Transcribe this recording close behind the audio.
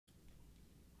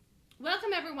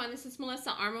Welcome everyone, this is Melissa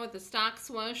Armour with the Stock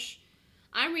Swoosh.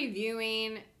 I'm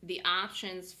reviewing the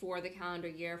options for the calendar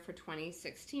year for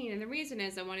 2016, and the reason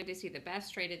is I wanted to see the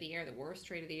best trade of the year, the worst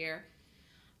trade of the year,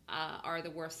 or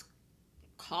the worst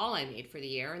call I made for the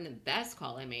year, and the best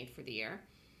call I made for the year.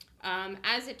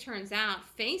 As it turns out,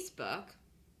 Facebook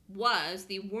was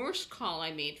the worst call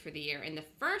I made for the year in the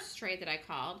first trade that I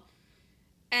called.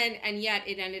 And yet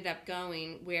it ended up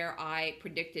going where I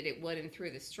predicted it would and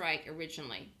through the strike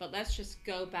originally. But let's just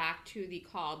go back to the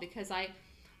call because I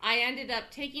ended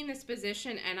up taking this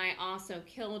position and I also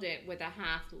killed it with a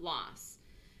half loss,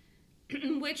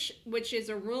 which is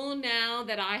a rule now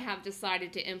that I have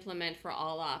decided to implement for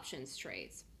all options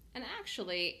trades. And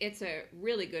actually, it's a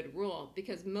really good rule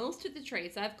because most of the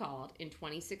trades I've called in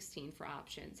 2016 for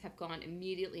options have gone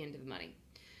immediately into the money.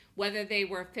 Whether they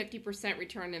were 50%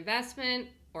 return investment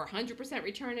or 100%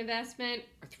 return investment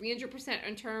or 300%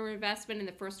 return investment in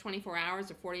the first 24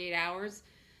 hours or 48 hours,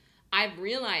 I've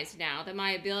realized now that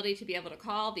my ability to be able to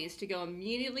call these to go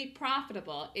immediately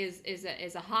profitable is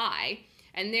a high,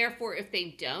 and therefore if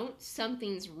they don't,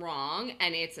 something's wrong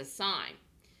and it's a sign.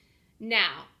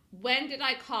 Now, when did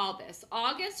I call this?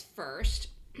 August 1st.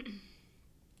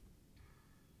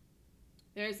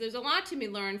 There's a lot to be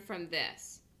learned from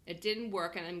this. It didn't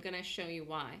work, and I'm going to show you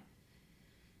why.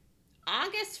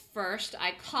 August 1st,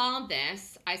 I called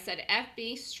this. I said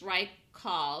FB strike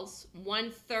calls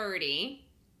 130,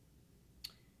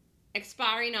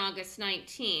 expiring August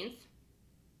 19th.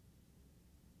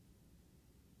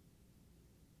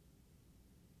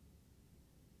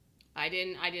 I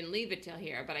didn't leave it till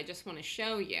here, but I just want to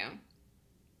show you.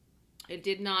 It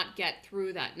did not get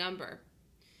through that number.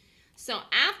 So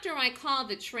after I called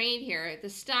the trade here, the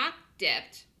stock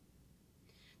dipped.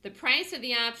 The price of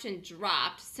the option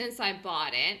dropped since I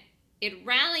bought it. It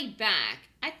rallied back.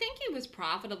 I think it was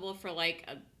profitable for like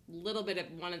a little bit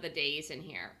of one of the days in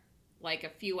here, like a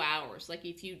few hours. Like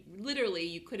if you literally,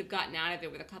 you could have gotten out of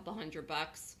it with a couple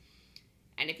 $100,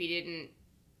 and if you didn't,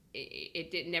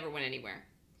 it never went anywhere.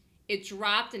 It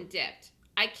dropped and dipped.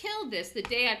 I killed this the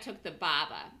day I took the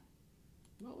BABA.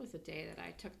 What was the day that I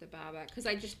took the BABA? Because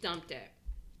I just dumped it.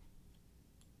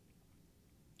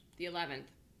 The 11th.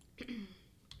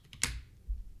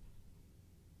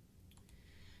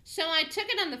 So I took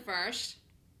it on the 1st,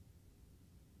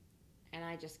 and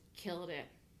I just killed it.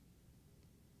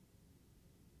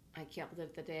 I killed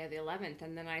it the day of the 11th,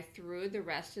 and then I threw the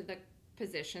rest of the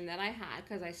position that I had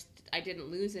because I didn't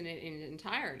lose in it in its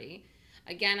entirety.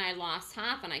 Again, I lost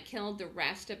half, and I killed the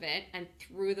rest of it and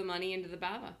threw the money into the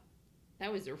BABA.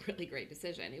 That was a really great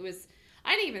decision.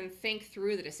 I didn't even think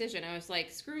through the decision. I was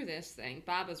like, screw this thing.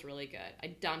 BABA's really good. I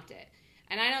dumped it.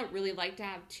 And I don't really like to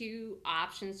have two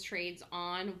options trades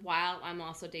on while I'm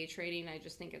also day trading. I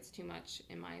just think it's too much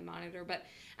in my monitor. But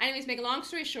anyways, make a long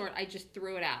story short, I just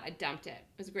threw it out. I dumped it.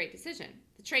 It was a great decision.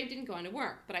 The trade didn't go into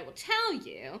work. But I will tell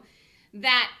you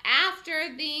that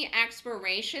after the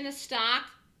expiration, the stock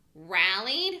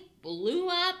rallied, blew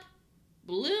up,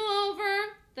 blew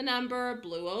over the number,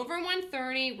 blew over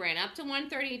 130, ran up to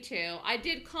 132. I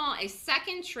did call a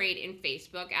second trade in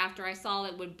Facebook after I saw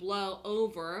it would blow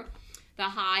over the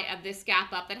high of this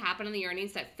gap up that happened on the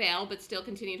earnings that failed but still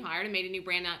continued higher and made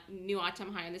a new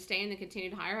all-time high on this day and then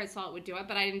continued higher. I saw it would do it,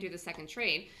 but I didn't do the second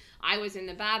trade. I was in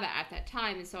the BABA at that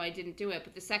time, and so I didn't do it,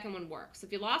 but the second one works. So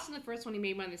if you lost in the first one, you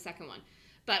made one in the second one.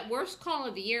 But worst call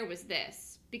of the year was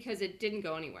this because it didn't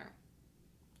go anywhere.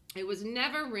 It was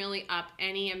never really up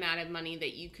any amount of money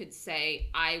that you could say,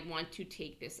 I want to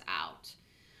take this out,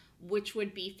 which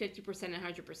would be 50% and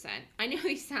 100%. I know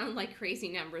these sound like crazy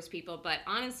numbers, people, but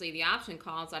honestly, the option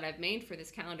calls that I've made for this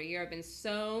calendar year have been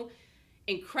so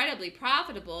incredibly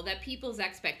profitable that people's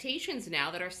expectations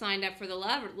now that are signed up for the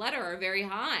letter are very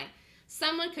high.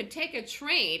 Someone could take a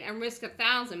trade and risk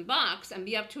 $1,000 and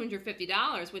be up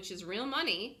 $250, which is real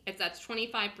money, if that's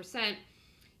 25%,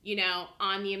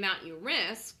 on the amount you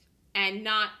risk, and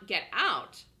not get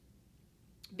out.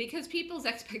 Because people's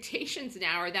expectations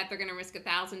now are that they're going to risk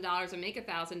 $1,000 and make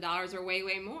 $1,000 or way,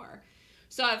 way more.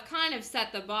 So I've kind of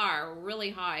set the bar really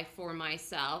high for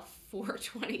myself for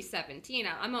 2017.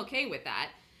 I'm okay with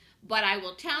that. But I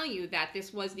will tell you that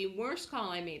this was the worst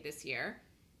call I made this year.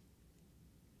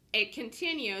 It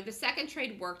continued. The second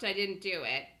trade worked. I didn't do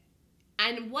it.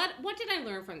 And what did I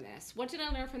learn from this? What did I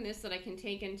learn from this that I can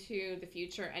take into the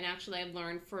future? And actually I've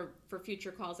learned for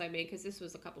future calls I made, because this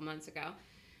was a couple months ago.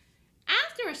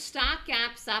 After a stock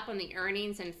gaps up on the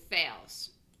earnings and fails,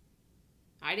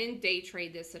 I didn't day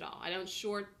trade this at all. I don't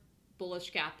short bullish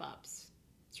gap ups.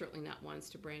 Certainly not ones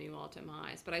to brand new all-time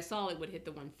highs. But I saw it would hit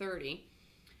the 130.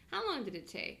 How long did it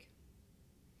take?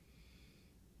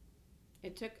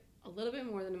 It took a little bit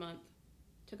more than a month.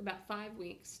 It took about 5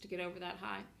 weeks to get over that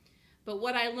high. But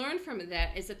what I learned from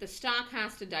that is that the stock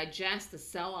has to digest the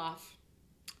sell-off.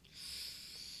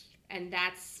 And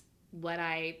that's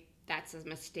a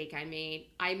mistake I made.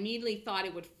 I immediately thought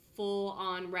it would full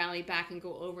on rally back and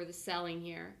go over the selling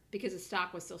here because the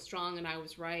stock was so strong, and I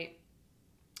was right.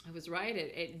 I was right.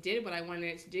 It did what I wanted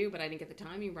it to do, but I didn't get the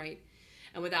timing right.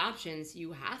 And with options,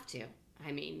 you have to.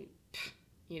 I mean,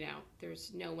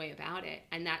 there's no way about it.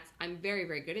 And I'm very,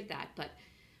 very good at that. But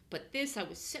this, I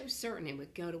was so certain it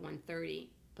would go to 130,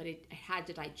 but it had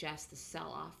to digest the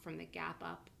sell-off from the gap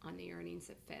up on the earnings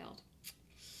that failed.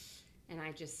 And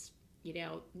I just,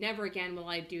 never again will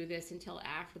I do this until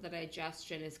after the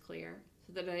digestion is clear.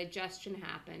 So the digestion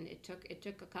happened. It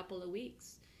took a couple of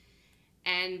weeks.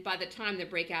 And by the time the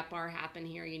breakout bar happened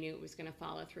here, you knew it was going to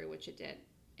follow through, which it did.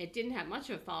 It didn't have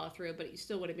much of a follow through, but you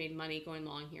still would have made money going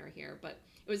long here. But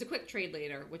it was a quick trade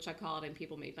later, which I call it, and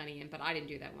people made money in. But I didn't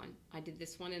do that one. I did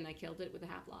this one, and I killed it with a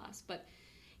half loss. But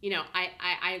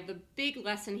the big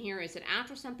lesson here is that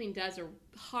after something does a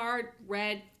hard,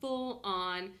 red,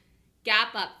 full-on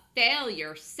gap up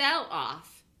failure, sell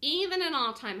off, even at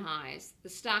all-time highs, the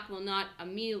stock will not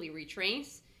immediately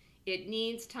retrace. It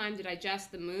needs time to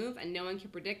digest the move, and no one can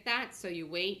predict that, so you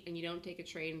wait and you don't take a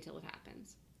trade until it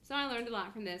happens. So I learned a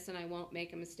lot from this, and I won't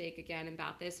make a mistake again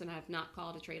about this, and I have not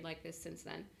called a trade like this since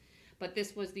then. But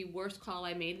this was the worst call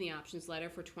I made in the options letter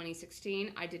for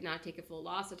 2016. I did not take a full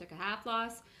loss. I took a half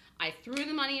loss. I threw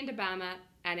the money into BAMA,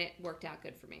 and it worked out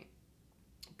good for me.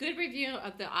 Good review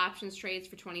of the options trades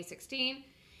for 2016.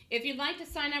 If you'd like to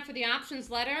sign up for the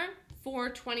options letter for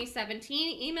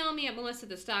 2017, email me at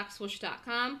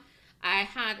melissa@thestockswoosh.com. I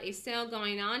have a sale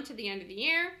going on to the end of the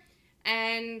year.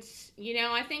 And,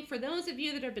 I think for those of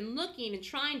you that have been looking and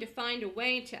trying to find a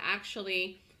way to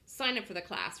actually sign up for the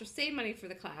class or save money for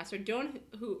the class, or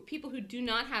people who do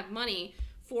not have money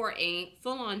for a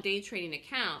full-on day trading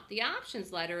account, the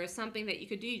options letter is something that you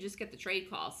could do. You just get the trade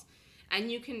calls. And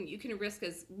you can risk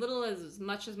as little as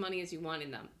much as money as you want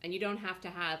in them. And you don't have to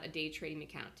have a day trading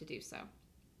account to do so.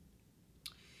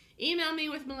 Email me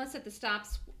with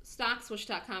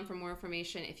melissa@thestockswoosh.com for more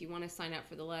information if you want to sign up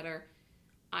for the letter.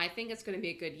 I think it's going to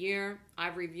be a good year.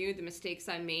 I've reviewed the mistakes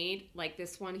I made, like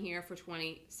this one here for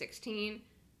 2016,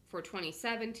 for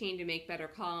 2017 to make better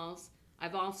calls.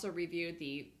 I've also reviewed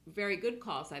the very good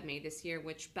calls I've made this year,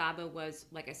 which BABA was,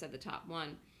 like I said, the top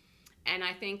one. And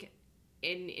I think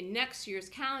in next year's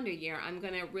calendar year, I'm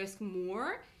going to risk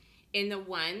more in the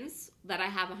ones that I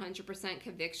have 100%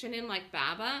 conviction in, like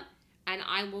BABA, and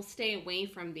I will stay away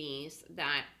from these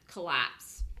that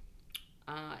collapse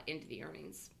into the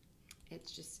earnings.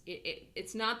 It's just,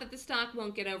 it's not that the stock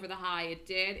won't get over the high. It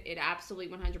did. It absolutely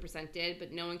 100% did,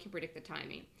 but no one can predict the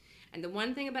timing. And the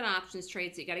one thing about options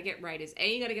trades that you got to get right is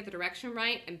A, you got to get the direction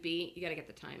right, and B, you got to get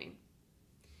the timing.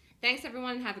 Thanks,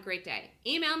 everyone, and have a great day.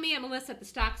 Email me at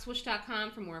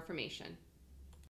melissa@thestockswoosh.com for more information.